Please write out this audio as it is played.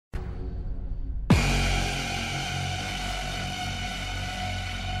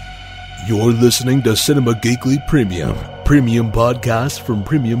You're listening to Cinema Geekly Premium podcast from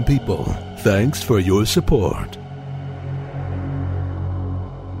premium people. Thanks for your support.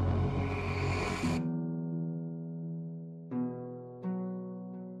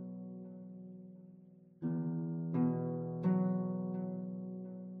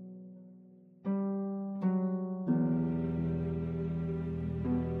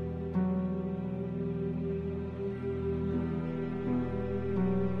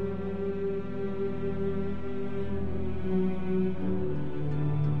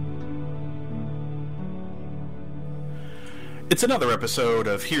 It's another episode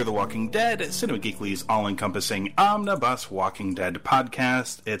of Hear the Walking Dead, Cinema Geekly's all-encompassing omnibus Walking Dead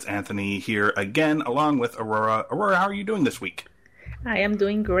podcast. It's Anthony here again, along with Aurora. Aurora, how are you doing this week? I am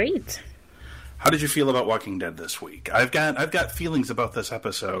doing great. How did you feel about Walking Dead this week? I've got feelings about this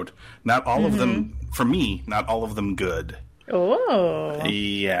episode. Not all of them, for me, not all of them good. Oh.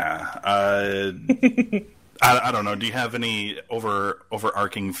 Yeah. I don't know. Do you have any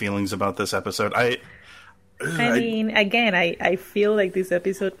overarching feelings about this episode? I feel like this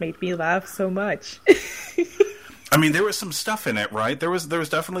episode made me laugh so much. I mean, there was some stuff in it, right? There was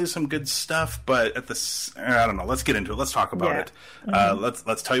definitely some good stuff, but I don't know. Let's get into it. Let's talk about it.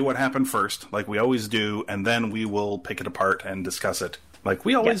 Let's tell you what happened first, like we always do, and then we will pick it apart and discuss it, like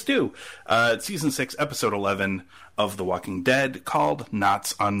we always do. It's Season 6, Episode 11 of The Walking Dead, called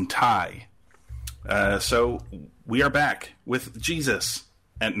Knots Untie. So we are back with Jesus,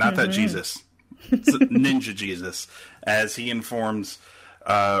 and not that Jesus. It's Ninja Jesus, as he informs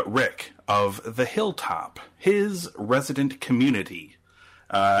Rick of the Hilltop, his resident community.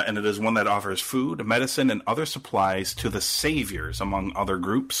 And it is one that offers food, medicine, and other supplies to the Saviors, among other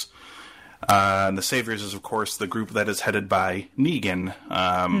groups. And the Saviors is, of course, the group that is headed by Negan,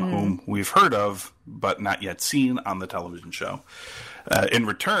 whom we've heard of, but not yet seen on the television show. In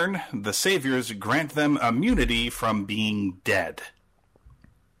return, the Saviors grant them immunity from being dead.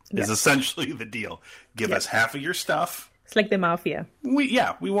 Is essentially the deal. Give us half of your stuff. It's like the mafia. We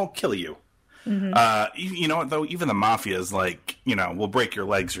won't kill you. You know what, though? Even the mafia is like, we'll break your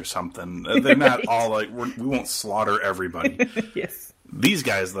legs or something. They're not all like, we won't slaughter everybody. Yes. These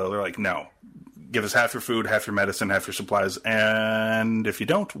guys, though, they're like, no. Give us half your food, half your medicine, half your supplies, and if you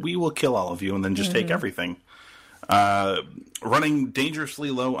don't, we will kill all of you and then just take everything. Running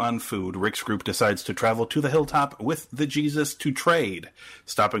dangerously low on food, Rick's group decides to travel to the Hilltop with the Jesus to trade,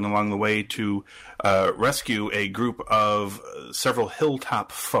 stopping along the way to rescue a group of several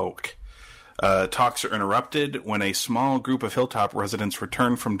Hilltop folk. Talks are interrupted when a small group of Hilltop residents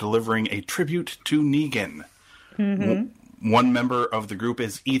return from delivering a tribute to Negan. One member of the group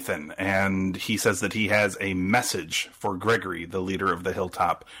is Ethan, and he says that he has a message for Gregory, the leader of the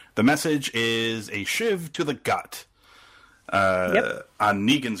Hilltop. The message is a shiv to the gut. On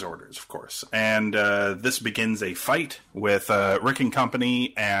Negan's orders, of course. And this begins a fight with Rick and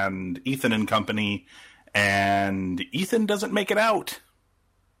company and Ethan and company, and Ethan doesn't make it out.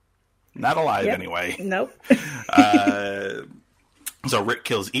 Not alive, anyway. Nope. So Rick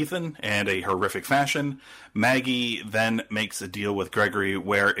kills Ethan in a horrific fashion. Maggie then makes a deal with Gregory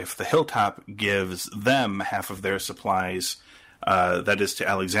where if the Hilltop gives them half of their supplies, that is to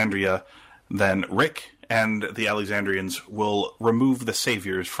Alexandria, then Rick and the Alexandrians will remove the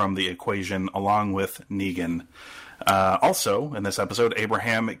Saviors from the equation along with Negan. Also, in this episode,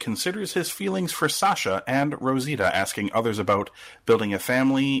 Abraham considers his feelings for Sasha and Rosita, asking others about building a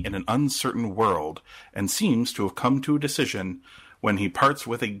family in an uncertain world, and seems to have come to a decision when he parts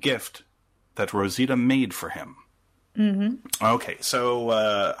with a gift that Rosita made for him. Okay,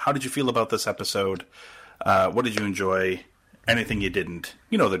 so how did you feel about this episode? What did you enjoy? Anything you didn't?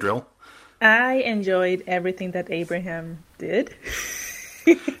 You know the drill. I enjoyed everything that Abraham did.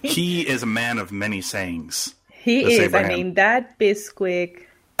 He is a man of many sayings. He is. Abraham. I mean, that Bisquick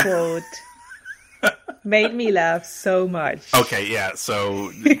quote made me laugh so much. Okay, yeah.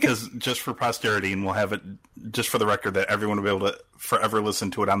 So, because just for posterity, and we'll have it just for the record that everyone will be able to forever listen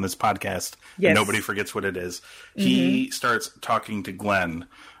to it on this podcast, and nobody forgets what it is. He starts talking to Glenn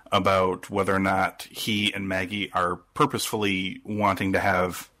about whether or not he and Maggie are purposefully wanting to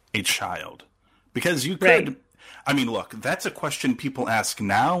have a child. Because you could... Right. I mean, look, that's a question people ask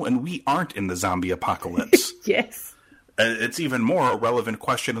now, and we aren't in the zombie apocalypse. Yes. It's even more a relevant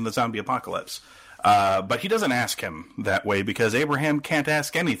question in the zombie apocalypse. But he doesn't ask him that way because Abraham can't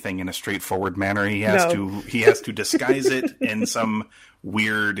ask anything in a straightforward manner. He has to disguise it in some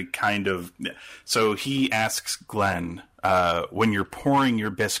weird kind of... So he asks Glenn, when you're pouring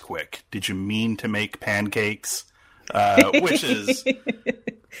your Bisquick, did you mean to make pancakes? Which is...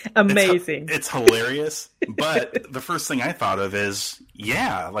 amazing. It's hilarious, but the first thing I thought of is,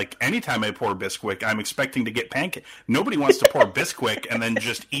 Yeah, like anytime I pour Bisquick, I'm expecting to get pancake. Nobody wants to pour Bisquick and then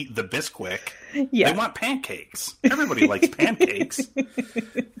just eat the Bisquick. Yeah. They want pancakes. Everybody likes pancakes.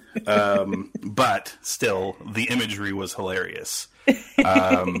 But still, the imagery was hilarious.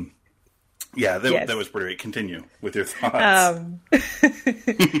 Yeah, that was pretty great. Continue with your thoughts.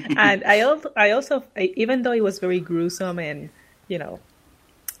 And I also, even though it was very gruesome and,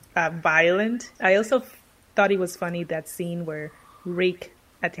 violent, I also thought it was funny, that scene where Rick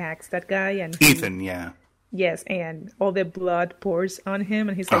attacks that guy and Ethan, yeah. Yes, and all the blood pours on him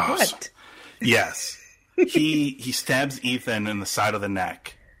and he's like, what? Yes. He stabs Ethan in the side of the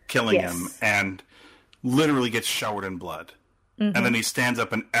neck, killing him, and literally gets showered in blood. Mm-hmm. And then he stands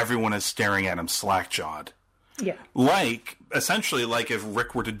up and everyone is staring at him slack-jawed. Yeah. Essentially like if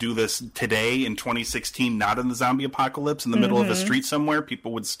Rick were to do this today in 2016, not in the zombie apocalypse, in the middle of a street somewhere,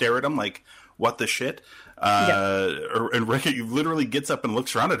 people would stare at him like, what the shit? And Rick literally gets up and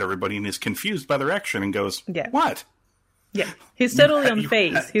looks around at everybody and is confused by their action and goes, what? Yeah. He's totally on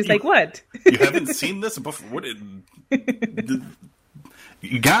phase. He's like, what? You haven't seen this before?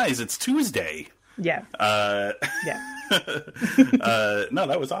 You guys, it's Tuesday. Yeah. No,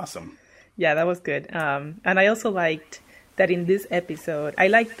 that was awesome. Yeah, that was good. And I also liked that in this episode, I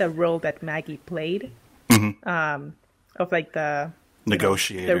liked the role that Maggie played, of like the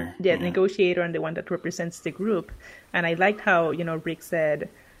negotiator. Negotiator and the one that represents the group. And I liked how, Rick said,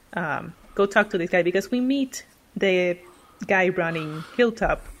 go talk to this guy, because we meet the guy running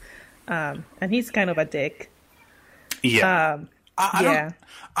Hilltop, and he's kind of a dick. Yeah. I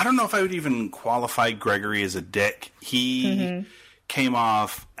don't know if I would even qualify Gregory as a dick. He came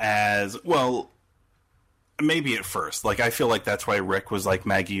off as, well, maybe at first. Like, I feel like that's why Rick was like,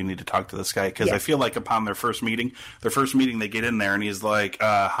 Maggie, you need to talk to this guy. Because I feel like upon their first meeting, they get in there and he's like,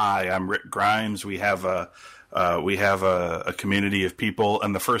 hi, I'm Rick Grimes. We have a community of people.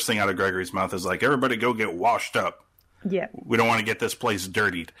 And the first thing out of Gregory's mouth is like, everybody go get washed up. Yeah. We don't want to get this place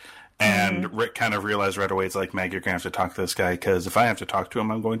dirtied. And Rick kind of realized right away, it's like, Maggie, you're going to have to talk to this guy, because if I have to talk to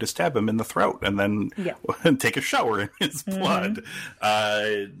him, I'm going to stab him in the throat and then take a shower in his blood.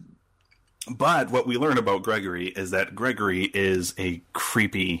 But what we learn about Gregory is that Gregory is a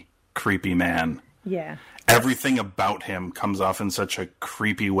creepy, creepy man. Yeah. Everything about him comes off in such a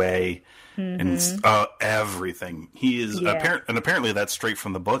creepy way. And everything. He is and apparently that's straight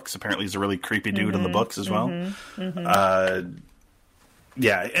from the books. Apparently he's a really creepy dude in the books as well.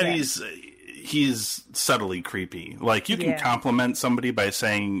 He's subtly creepy. Like, you can compliment somebody by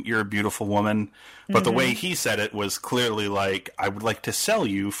saying you're a beautiful woman, but the way he said it was clearly like, I would like to sell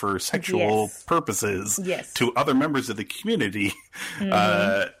you for sexual purposes to other members of the community.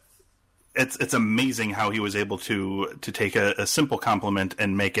 It's amazing how he was able to take a simple compliment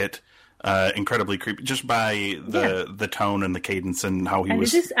and make it incredibly creepy, just by the tone and the cadence and how he was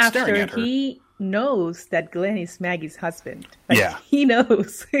staring at her. This is after he knows that Glenn is Maggie's husband. Like, he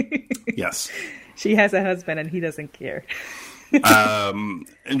knows. Yes. She has a husband and he doesn't care. And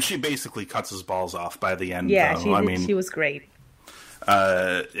she basically cuts his balls off by the end. Yeah, she was great.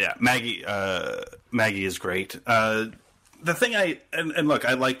 Maggie is great. The thing and look,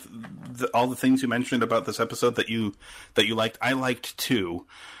 I liked all the things you mentioned about this episode that you liked. I liked too.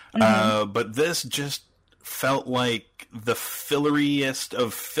 But this just felt like the filleriest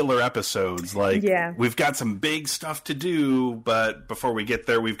of filler episodes. Like, we've got some big stuff to do, but before we get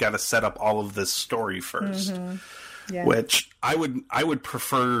there, we've got to set up all of this story first. Which I would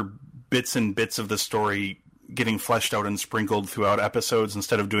prefer bits and bits of the story getting fleshed out and sprinkled throughout episodes,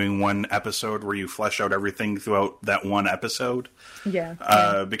 instead of doing one episode where you flesh out everything throughout that one episode.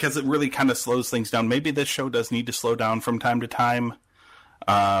 Because it really kind of slows things down. Maybe this show does need to slow down from time to time.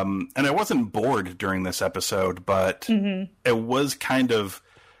 And I wasn't bored during this episode, but it was kind of,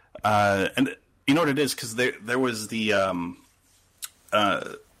 and you know what it is? Because there was the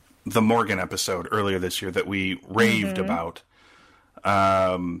Morgan episode earlier this year that we raved about,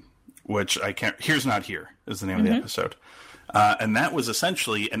 which I can't, Here's Not Here is the name of the episode. And that was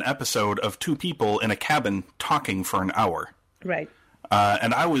essentially an episode of two people in a cabin talking for an hour. Right.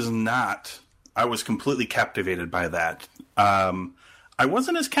 And I was completely captivated by that. I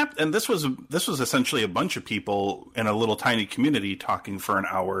wasn't as and this was essentially a bunch of people in a little tiny community talking for an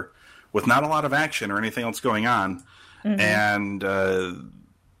hour with not a lot of action or anything else going on, and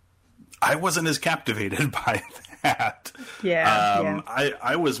I wasn't as captivated by that.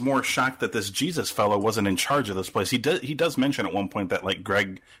 I was more shocked that this Jesus fellow wasn't in charge of this place. He does mention at one point that like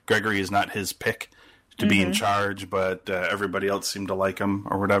Gregory is not his pick to be in charge, but everybody else seemed to like him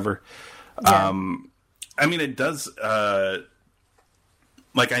or whatever. I mean, it does.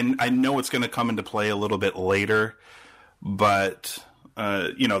 Like, I know it's going to come into play a little bit later, but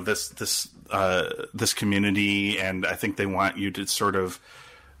this community, and I think they want you to sort of.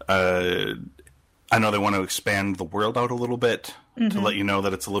 I know they want to expand the world out a little bit to let you know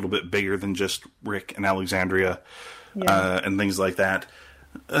that it's a little bit bigger than just Rick and Alexandria and things like that.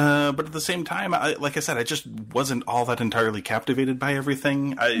 But at the same time, like I said, I just wasn't all that entirely captivated by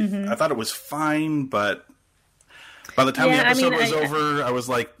everything. I thought it was fine, but by the time the episode was over, I was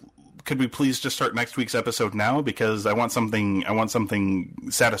like, could we please just start next week's episode now? Because I want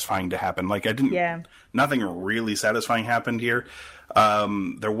something satisfying to happen. Like nothing really satisfying happened here.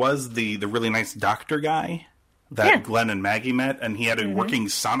 There was the really nice doctor guy that Glenn and Maggie met, and he had a working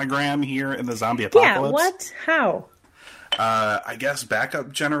sonogram here in the zombie apocalypse. Yeah, what? How? I guess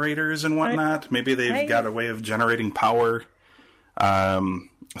backup generators and whatnot. Maybe they've got a way of generating power. A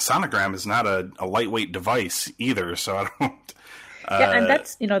sonogram is not a lightweight device either, so I don't... and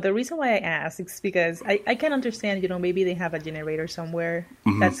that's, the reason why I asked is because I can understand, maybe they have a generator somewhere.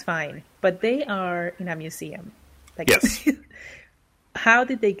 That's fine. But they are in a museum. Like, yes. How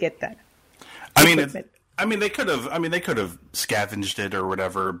did they get that? They could have scavenged it or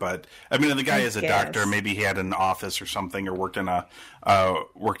whatever, but the guy is a doctor. Maybe he had an office or something, or worked in a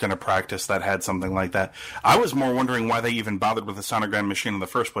practice that had something like that. I was more wondering why they even bothered with the sonogram machine in the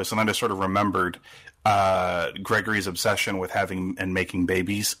first place, and then I sort of remembered Gregory's obsession with having and making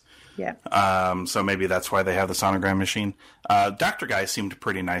babies. Yeah. So maybe that's why they have the sonogram machine. Doctor guy seemed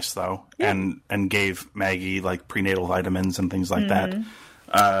pretty nice though, and gave Maggie like prenatal vitamins and things like that.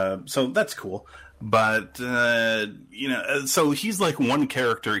 So that's cool. But, so he's like one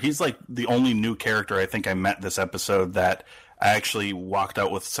character. He's like the only new character I think I met this episode that I actually walked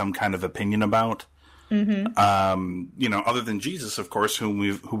out with some kind of opinion about. Other than Jesus, of course,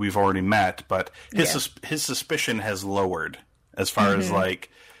 who we've already met, but his suspicion has lowered as far as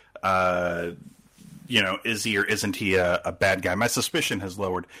like, is he or isn't he a bad guy? My suspicion has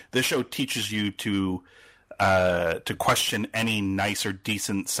lowered. This show teaches you to question any nice or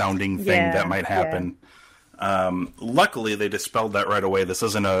decent sounding thing that might happen. Luckily, they dispelled that right away. This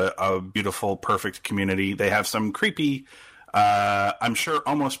isn't a beautiful, perfect community. They have some creepy, I'm sure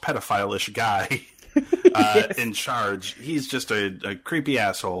almost pedophile-ish guy in charge. He's just a creepy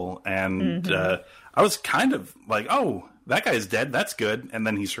asshole. And I was kind of like, oh, that guy's dead. That's good. And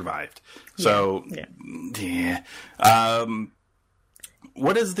then he survived. So,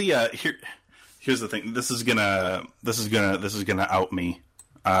 what is the... Here's the thing. This is gonna out me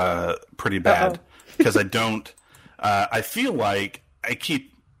pretty bad because I don't. I feel like I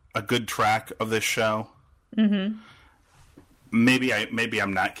keep a good track of this show. Maybe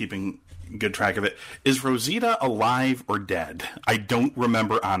I'm not keeping good track of it. Is Rosita alive or dead? I don't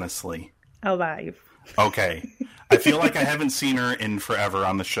remember honestly. Alive. Okay. I feel like I haven't seen her in forever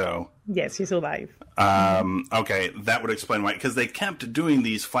on the show. Yes, she's alive. Okay, that would explain why. Because they kept doing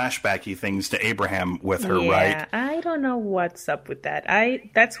these flashbacky things to Abraham with her, right? I don't know what's up with that.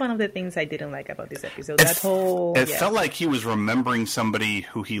 That's one of the things I didn't like about this episode. It felt like he was remembering somebody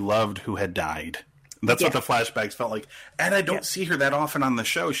who he loved who had died. That's what the flashbacks felt like. And I don't see her that often on the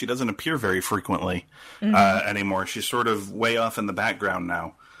show. She doesn't appear very frequently anymore. She's sort of way off in the background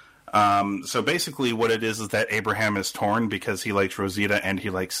now. So basically what it is that Abraham is torn because he likes Rosita and he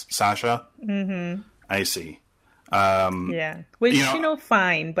likes Sasha. I see. Which,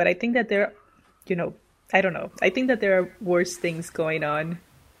 fine, but I think that there, I don't know. I think that there are worse things going on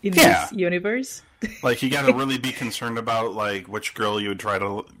in this universe. Like, you got to really be concerned about, like, which girl you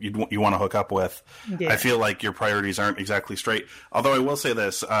want to hook up with. Yeah. I feel like your priorities aren't exactly straight. Although I will say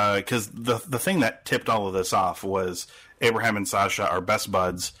this, because the thing that tipped all of this off was Abraham and Sasha are best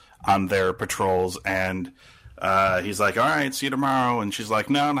buds on their patrols, and he's like, all right, see you tomorrow. And she's like,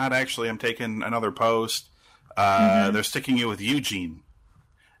 no, not actually. I'm taking another post. They're sticking you with Eugene.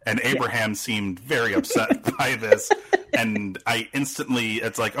 And Abraham seemed very upset by this. And I instantly,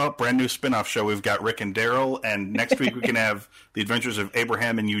 it's like, oh, brand new spinoff show. We've got Rick and Daryl. And next week we can have the adventures of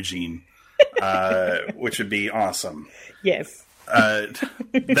Abraham and Eugene, which would be awesome. Yes.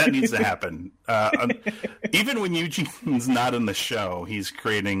 That needs to happen. Even when Eugene's not in the show, he's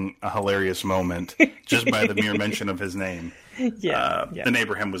creating a hilarious moment just by the mere mention of his name. And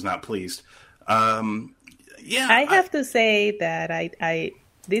Abraham was not pleased. I have to say that I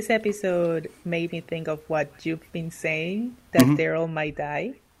this episode made me think of what you've been saying, that Daryl might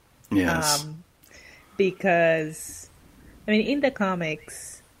die. Yes. Because, in the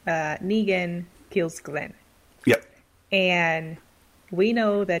comics, Negan kills Glenn. Yep. And we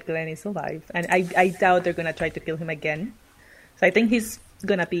know that Glenn is alive. And I doubt they're going to try to kill him again. So I think he's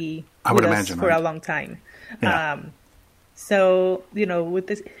going to be with us for a long time. Yeah. So, with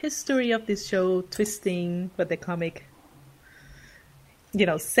the history of this show twisting what the comic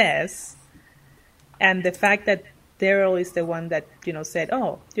says, and the fact that Daryl is the one that, said,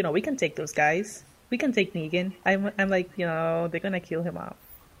 oh, we can take those guys. We can take Negan. I'm like, they're going to kill him off.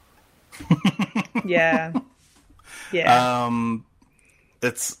 Yeah. Yeah.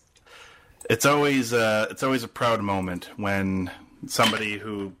 It's always a proud moment when somebody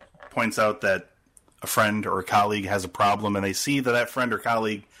who points out that a friend or a colleague has a problem, and they see that friend or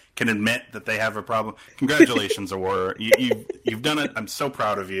colleague can admit that they have a problem. Congratulations, Aurora. You've done it. I'm so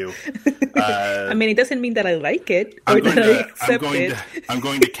proud of you. It doesn't mean that I like it or that I accept it. I'm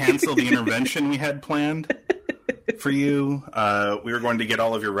going to cancel the intervention we had planned for you. We were going to get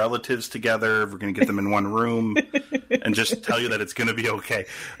all of your relatives together. We're going to get them in one room and just tell you that it's going to be okay.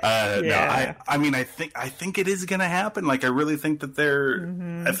 No, I think it is going to happen. Like, I really think that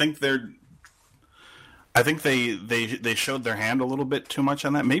I think they showed their hand a little bit too much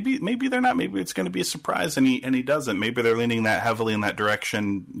on that. Maybe they're not. Maybe it's going to be a surprise, and he doesn't. Maybe they're leaning that heavily in that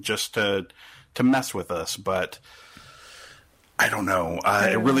direction just to mess with us. But I don't know.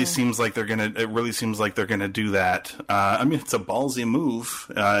 It really seems like they're gonna do that. It's a ballsy move.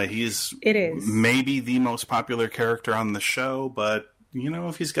 It is maybe the most popular character on the show, but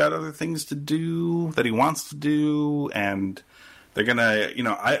if he's got other things to do that he wants to do, and they're gonna,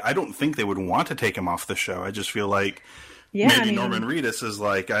 I don't think they would want to take him off the show. I just feel like Norman Reedus is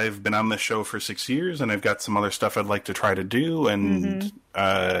like, I've been on this show for 6 years, and I've got some other stuff I'd like to try to do, and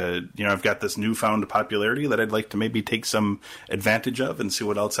I've got this newfound popularity that I'd like to maybe take some advantage of and see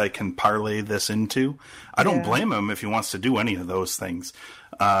what else I can parlay this into. I don't blame him if he wants to do any of those things,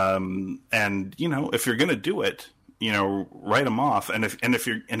 and if you're gonna do it, write him off, and if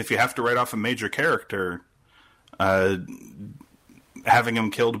you have to write off a major character, having him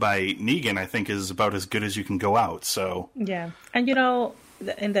killed by Negan, I think, is about as good as you can go out. So yeah, and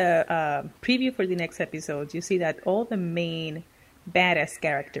in the preview for the next episode, you see that all the main badass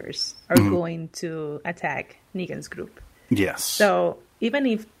characters are going to attack Negan's group. Yes. So even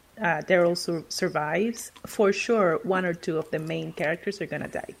if Daryl survives, for sure, one or two of the main characters are gonna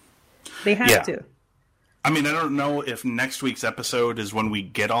die. They have to. I don't know if next week's episode is when we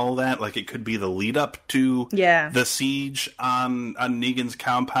get all that. Like, it could be the lead up to the siege on Negan's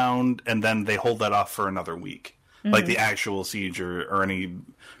compound, and then they hold that off for another week. Like the actual siege or any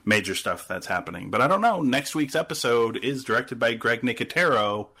major stuff that's happening. But I don't know. Next week's episode is directed by Greg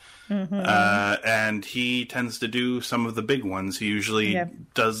Nicotero, and he tends to do some of the big ones. He usually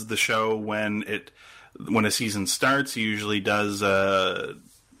does the show when a season starts. He usually does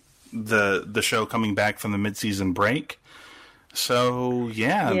the show coming back from the mid-season break. So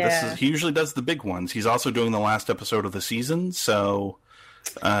he usually does the big ones. He's also doing the last episode of the season, so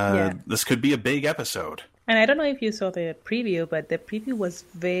this could be a big episode. And I don't know if you saw the preview, but the preview was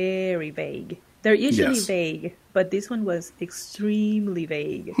very vague. They're usually vague, but this one was extremely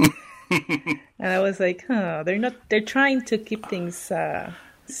vague. And I was like, they're trying to keep things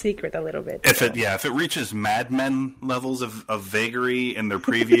secret a little bit. If it reaches Mad Men levels of vagary in their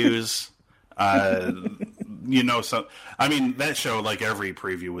previews, that show, like every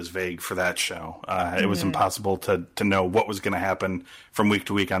preview, was vague for that show. It was impossible to know what was going to happen from week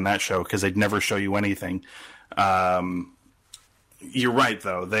to week on that show because they'd never show you anything. You're right,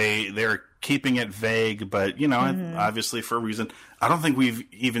 though. They're keeping it vague, but obviously for a reason. I don't think we've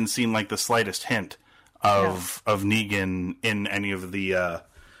even seen like the slightest hint of Negan in any of the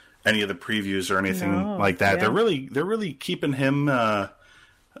previews or anything like that. They're really keeping him.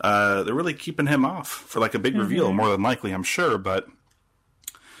 They're really keeping him off for like a big reveal, more than likely, I'm sure. But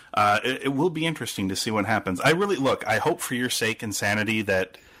it will be interesting to see what happens. I hope for your sake and sanity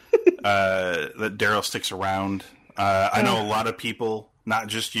that that Daryl sticks around. I know a lot of people, not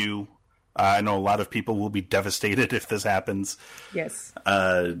just you. I know a lot of people will be devastated if this happens. Yes.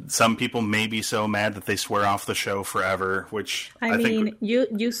 Some people may be so mad that they swear off the show forever, which I think...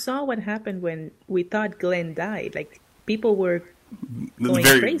 You saw what happened when we thought Glenn died. Like, people were going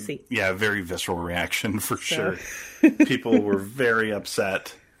crazy. Yeah, very visceral reaction for sure. People were very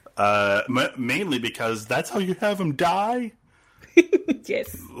upset. Mainly because that's how you have him die?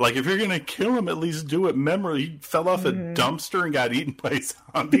 Yes. Like, if you're going to kill him, at least do it memorably. He fell off a dumpster and got eaten by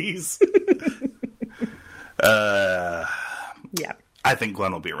zombies. Yeah. I think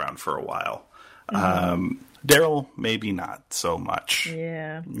Glenn will be around for a while. Daryl, maybe not so much.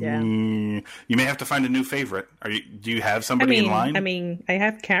 Yeah. You may have to find a new favorite. Do you have somebody in line? I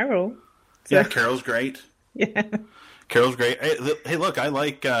have Carol. So. Yeah, Carol's great. Yeah. Carol's great. Hey, look, I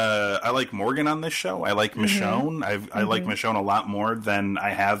like Morgan on this show. I like Michonne. I like Michonne a lot more than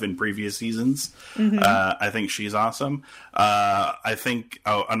I have in previous seasons. I think she's awesome. I think,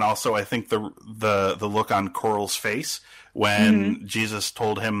 and also I think the look on Coral's face when Jesus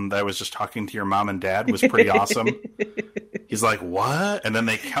told him that I was just talking to your mom and dad was pretty awesome. He's like, what? And then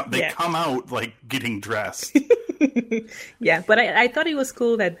they come out like getting dressed. Yeah, but I thought it was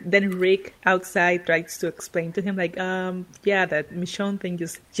cool that then Rick outside tries to explain to him like, yeah, that Michonne thing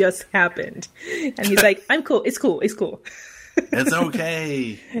just happened. And he's like, I'm cool. It's cool. It's cool. It's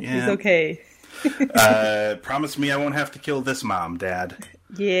okay. Yeah. It's okay. Promise me I won't have to kill this mom, Dad.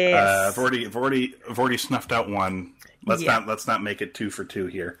 Yes. I've already snuffed out one. Let's not make it 2 for 2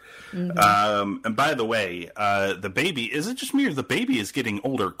 here. And by the way, the baby, is it just me or the baby is getting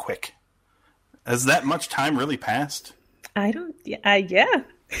older quick? Has that much time really passed? I don't. Yeah.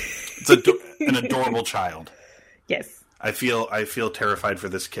 It's an adorable child. Yes. I feel terrified for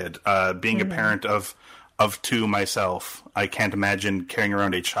this kid. Being a parent of 2 myself, I can't imagine carrying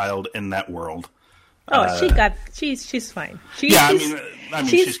around a child in that world. Oh, she's fine. I mean,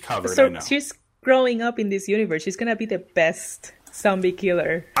 she's covered. So I know. she's growing up in this universe. She's gonna be the best zombie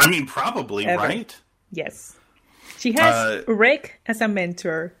killer. I mean, probably ever. Right. Yes. She has Rick as a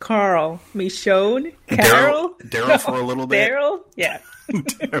mentor, Carl, Michonne, Carol. Daryl for a little bit. Daryl, yeah.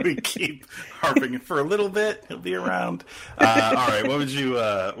 We keep harping for a little bit. He'll be around. All right, what would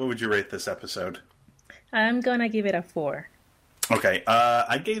you rate this episode? I'm gonna give it a 4. Okay,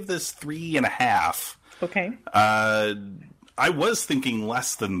 I gave this 3.5. Okay. I was thinking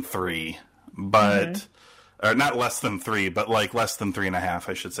less than 3, but or not less than 3, but like less than 3.5.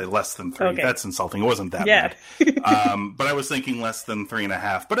 I should say less than 3. Okay. That's insulting. It wasn't that bad. But I was thinking less than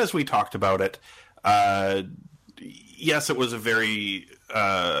 3.5. But as we talked about it, yes, it was a very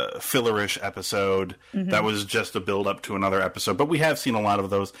fillerish episode. That was just a build up to another episode. But we have seen a lot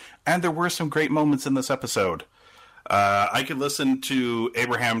of those, and there were some great moments in this episode. I could listen to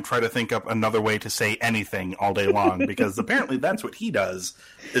Abraham try to think up another way to say anything all day long, because apparently that's what he does,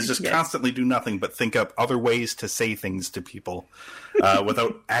 is just constantly do nothing but think up other ways to say things to people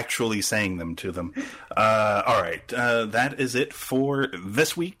without actually saying them to them. All right, that is it for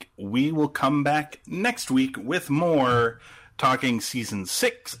this week. We will come back next week with more, talking Season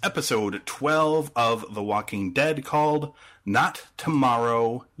 6, Episode 12 of The Walking Dead, called Not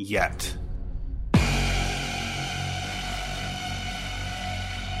Tomorrow Yet.